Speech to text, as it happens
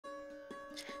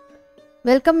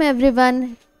Welcome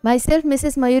everyone. Myself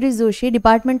Mrs. Mayuri Joshi,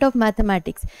 Department of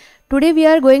Mathematics. Today we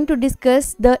are going to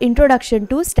discuss the introduction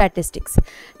to statistics.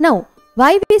 Now,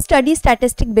 why we study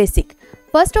statistic basic?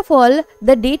 First of all,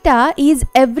 the data is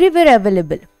everywhere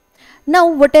available. Now,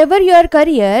 whatever your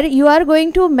career, you are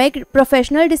going to make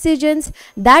professional decisions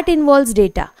that involves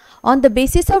data. On the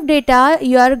basis of data,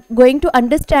 you are going to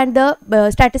understand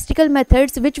the statistical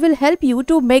methods which will help you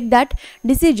to make that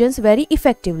decisions very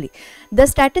effectively. The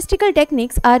statistical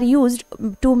techniques are used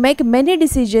to make many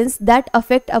decisions that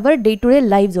affect our day-to-day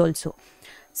lives also.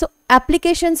 So,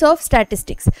 applications of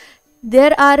statistics.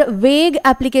 There are vague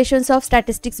applications of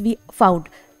statistics we found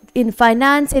in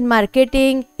finance, in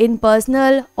marketing, in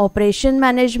personal, operation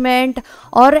management,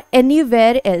 or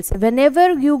anywhere else.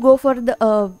 Whenever you go for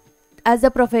the as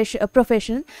a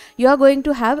profession, you are going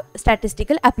to have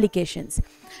statistical applications.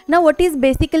 Now, what is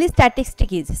basically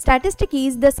statistic is? Statistic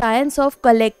is the science of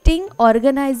collecting,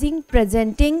 organizing,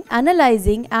 presenting,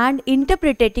 analyzing, and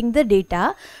interpreting the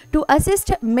data to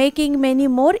assist making many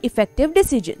more effective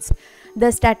decisions.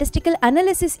 The statistical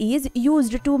analysis is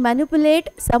used to manipulate,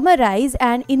 summarize,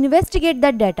 and investigate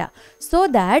the data so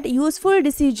that useful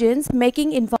decisions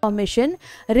making information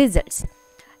results.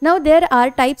 Now, there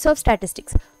are types of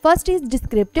statistics. First is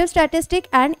descriptive statistic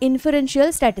and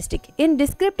inferential statistic. In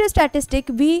descriptive statistic,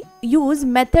 we use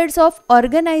methods of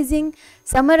organizing,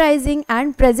 summarizing,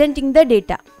 and presenting the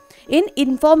data in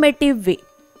informative way.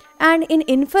 And in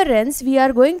inference, we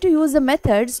are going to use the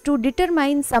methods to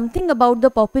determine something about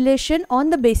the population on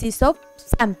the basis of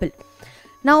sample.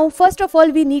 Now, first of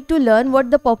all, we need to learn what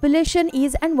the population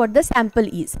is and what the sample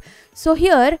is. So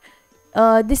here,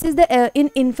 this is the in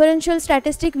inferential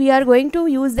statistic, we are going to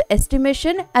use the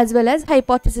estimation as well as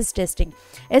hypothesis testing.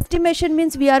 Estimation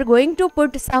means we are going to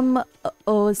put some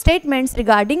statements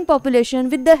regarding population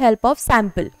with the help of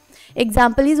sample.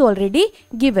 Example is already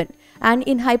given. And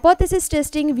in hypothesis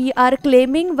testing, we are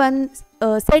claiming one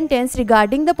sentence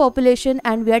regarding the population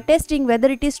and we are testing whether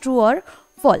it is true or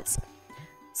false.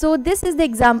 So this is the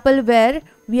example where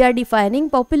we are defining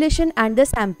population and the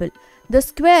sample. The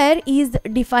square is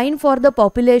defined for the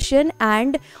population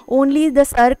and only the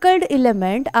circled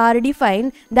element are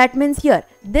defined. That means here,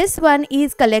 this one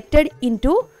is collected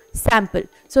into sample.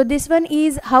 So this one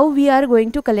is how we are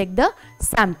going to collect the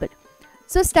sample.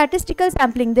 So statistical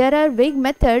sampling, there are vague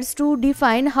methods to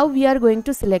define how we are going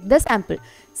to select the sample.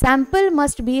 Sample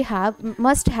must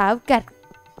have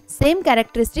same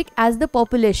characteristic as the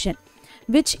population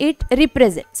which it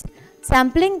represents.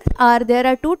 Sampling there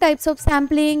are two types of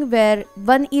sampling, where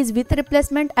one is with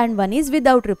replacement and one is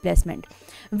without replacement.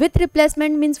 With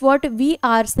replacement means what? We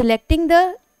are selecting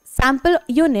the sample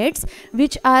units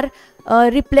which are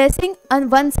replacing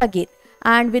once again.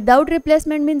 And without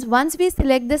replacement means once we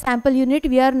select the sample unit,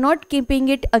 we are not keeping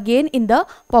it again in the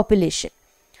population.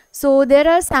 So there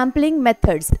are sampling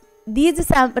methods.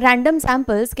 These random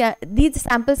samples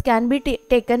can be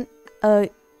taken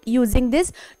using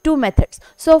these two methods.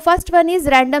 So first one is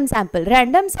random sample.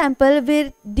 Random sample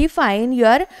will define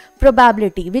your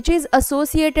probability which is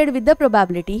associated with the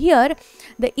probability. Here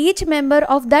each member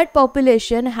of that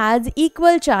population has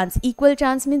equal chance. Equal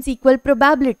chance means equal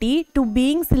probability to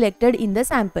being selected in the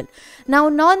sample. Now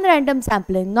non-random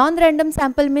sampling. Non-random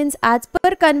sample means as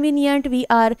per convenient we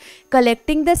are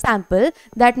collecting the sample.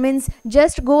 That means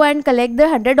just go and collect the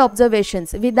 100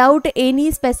 observations without any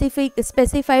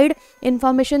specified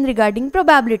information regarding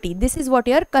probability. This is what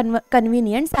your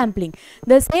convenient sampling.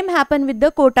 The same happen with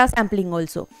the quota sampling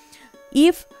also.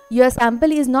 If your sample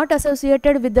is not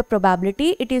associated with the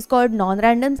probability, it is called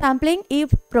non-random sampling.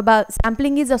 If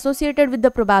sampling is associated with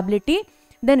the probability,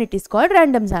 then it is called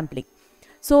random sampling.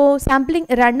 So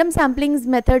random sampling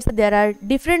methods, there are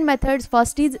different methods.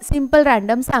 First is simple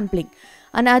random sampling.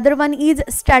 Another one is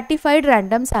stratified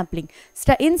random sampling.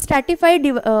 In stratified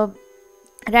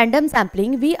random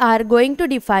sampling, we are going to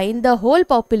define the whole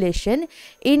population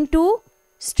into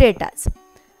stratas.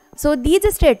 So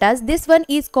these stratas, this one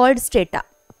is called strata.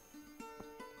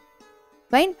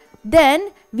 Fine.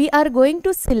 Then we are going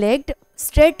to select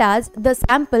stratas. The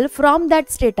sample from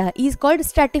that strata is called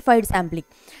stratified sampling.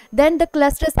 Then the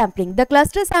cluster sampling. The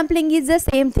cluster sampling is the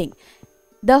same thing.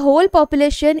 The whole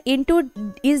population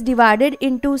is divided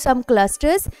into some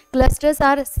clusters. Clusters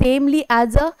are samely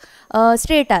as a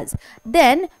stratas.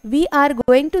 Then we are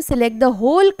going to select the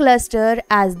whole cluster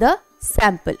as the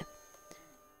sample.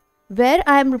 Where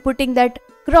I am putting that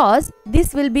cross,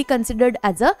 this will be considered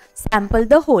as a sample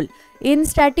the whole. In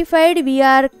stratified, we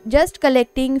are just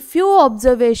collecting few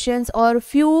observations or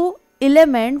few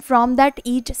elements from that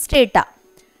each strata.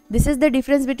 This is the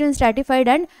difference between stratified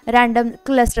and random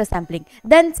cluster sampling.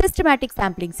 Then systematic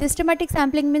sampling. Systematic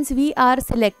sampling means we are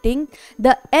selecting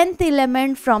the nth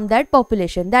element from that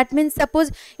population. That means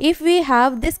suppose if we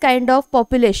have this kind of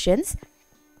populations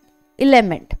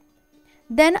element,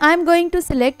 then I am going to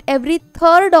select every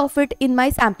third of it in my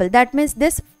sample. That means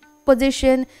this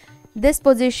position, this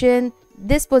position,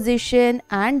 this position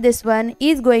and this one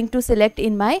is going to select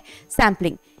in my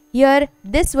sampling. Here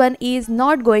this one is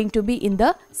not going to be in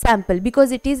the sample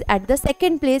because it is at the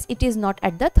second place, it is not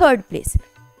at the third place.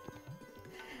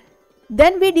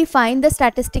 Then we define the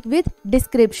statistic with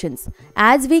descriptions.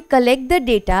 As we collect the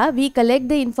data, we collect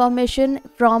the information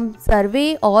from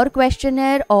survey or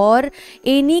questionnaire or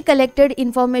any collected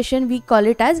information, we call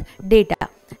it as data.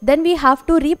 Then we have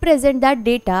to represent that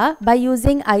data by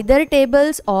using either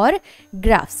tables or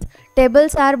graphs.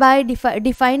 Tables are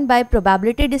defined by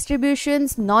probability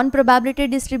distributions, non-probability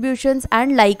distributions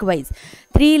and likewise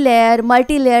 3-layer,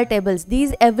 multi-layer tables.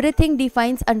 These everything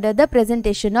defines under the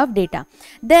presentation of data.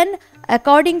 Then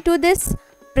according to this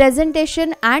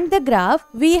presentation and the graph,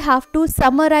 we have to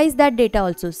summarize that data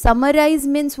also. Summarize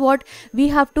means what? We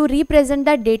have to represent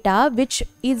that data which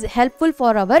is helpful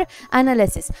for our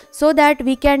analysis, so that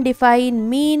we can define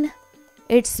mean,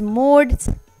 its modes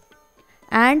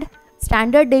and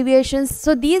standard deviations.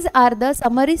 So these are the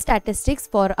summary statistics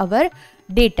for our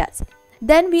data.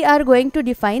 Then we are going to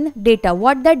define data,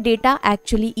 what the data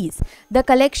actually is. The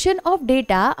collection of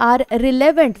data are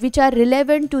relevant, which are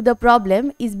relevant to the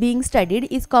problem is being studied,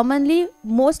 is commonly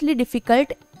mostly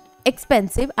difficult,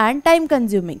 expensive and time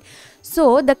consuming.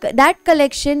 So that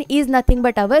collection is nothing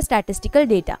but our statistical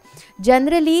data.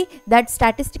 Generally that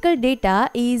statistical data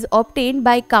is obtained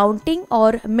by counting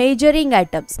or measuring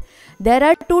items. There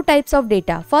are two types of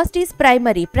data. First is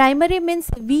primary. Primary means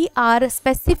we are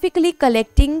specifically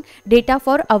collecting data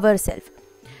for ourselves.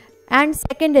 And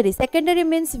secondary. Secondary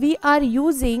means we are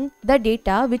using the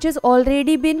data which has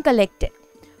already been collected.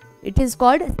 It is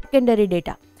called secondary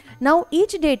data. Now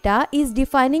each data is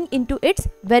defining into its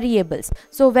variables.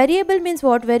 So variable means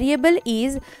what? Variable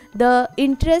is the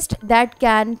interest that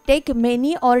can take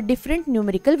many or different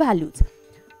numerical values.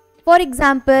 For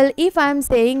example, if I am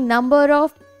saying number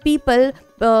of people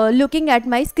looking at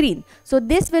my screen, so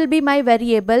this will be my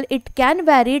variable. It can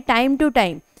vary time to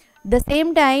time. The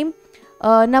same time,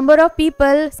 number of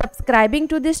people subscribing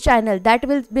to this channel, that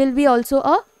will be also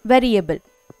a variable.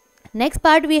 Next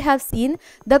part we have seen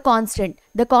the constant.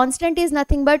 The constant is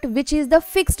nothing but which is the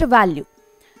fixed value.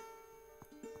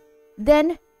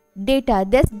 Then data.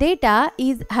 This data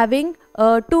is having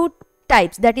two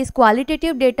types, that is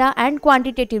qualitative data and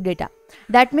quantitative data.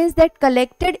 That means that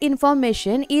collected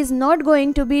information is not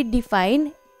going to be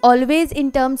defined always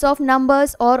in terms of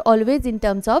numbers or always in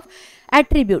terms of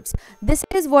attributes. This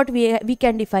is what we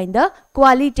can define the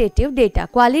qualitative data.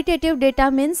 Qualitative data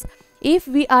means if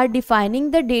we are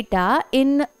defining the data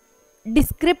in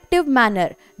descriptive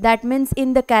manner, that means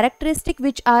in the characteristic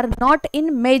which are not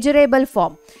in measurable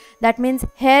form. That means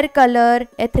hair color,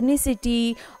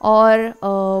 ethnicity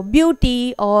or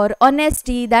beauty or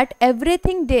honesty, that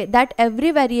everything that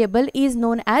every variable is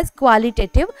known as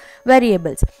qualitative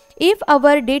variables. If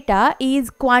our data is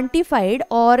quantified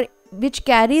or which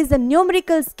carries the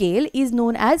numerical scale is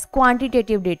known as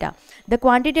quantitative data. The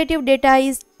quantitative data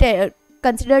is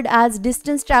considered as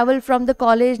distance traveled from the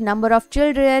college, number of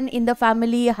children in the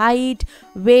family, height,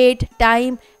 weight,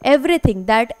 time, everything.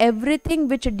 That everything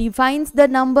which defines the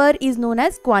number is known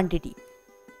as quantity.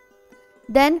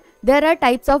 Then there are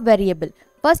types of variable.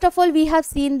 First of all, we have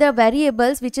seen the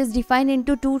variables which is defined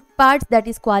into two parts, that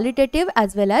is qualitative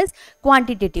as well as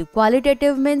quantitative.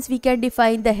 Qualitative means we can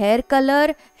define the hair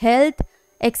color, health,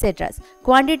 etc.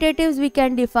 Quantitatives we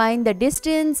can define the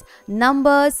distance,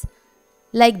 numbers,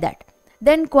 like that.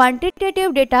 Then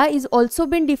quantitative data is also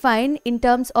been defined in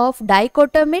terms of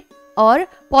dichotomic or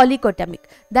polychotomic.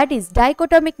 That is,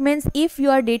 dichotomic means if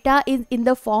your data is in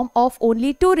the form of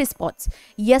only two response,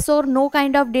 yes or no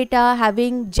kind of data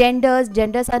having genders.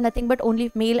 Genders are nothing but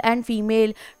only male and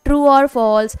female, true or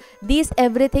false. These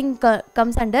everything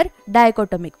comes under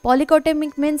dichotomic.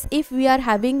 Polychotomic means if we are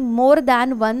having more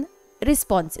than one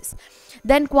responses.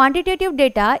 Then quantitative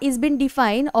data is been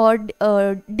defined or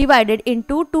divided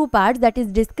into two parts, that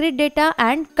is discrete data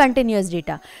and continuous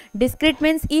data. Discrete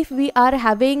means if we are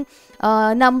having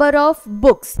number of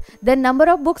books, then number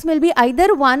of books will be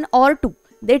either 1 or 2.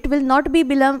 It will not be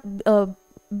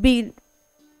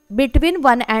between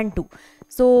 1 and 2.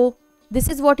 So this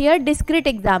is what your discrete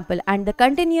example. And the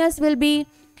continuous will be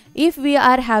if we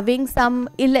are having some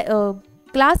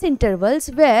class intervals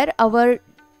where our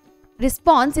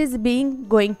response is being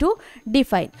going to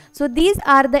define. So these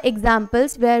are the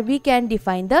examples where we can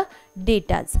define the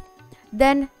datas.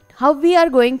 Then how we are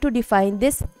going to define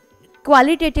this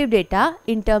qualitative data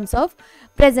in terms of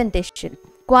presentation.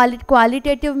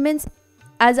 Qualitative means,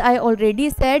 as I already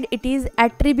said, it is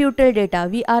attributable data.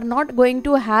 We are not going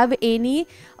to have any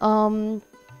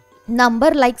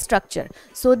number like structure.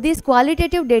 So this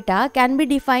qualitative data can be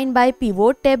defined by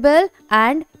pivot table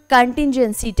and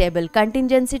contingency table.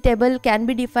 Contingency table can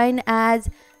be defined as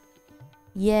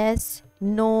yes,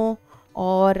 no,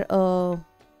 or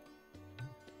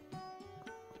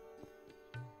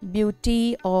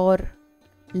beauty, or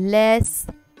less,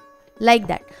 like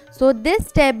that. So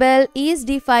this table is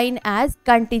defined as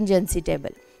contingency table.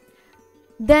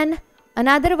 Then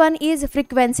another one is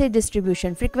frequency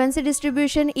distribution. Frequency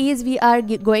distribution is we are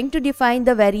going to define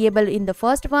the variable in the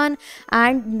first one,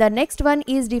 and the next one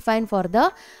is defined for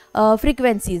the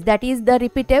frequencies, that is the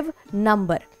repetitive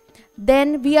number.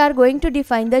 Then we are going to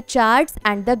define the charts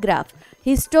and the graph,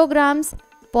 histograms,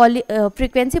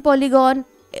 frequency polygon,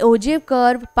 ogive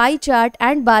curve, pie chart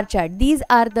and bar chart. These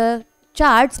are the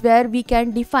charts where we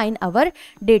can define our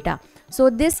data. So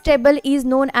this table is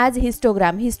known as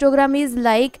histogram. Histogram is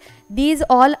like these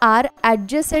all are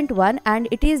adjacent one, and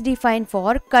it is defined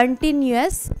for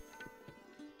continuous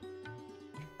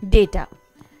data.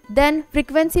 Then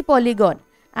frequency polygon,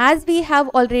 as we have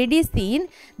already seen,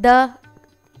 the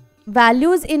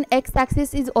values in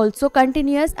x-axis is also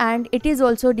continuous and it is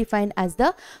also defined as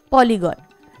the polygon.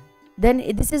 Then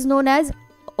this is known as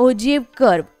ogive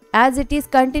curve. As it is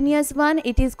continuous one,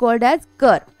 it is called as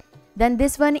curve. Then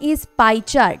this one is pie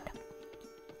chart.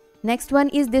 Next one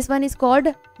is, this one is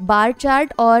called bar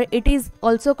chart, or it is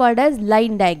also called as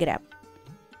line diagram.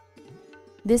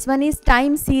 This one is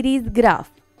time series graph,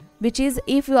 which is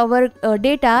if our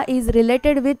data is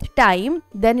related with time,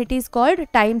 then it is called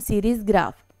time series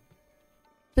graph.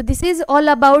 So this is all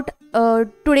about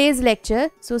today's lecture.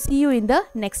 So see you in the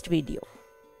next video.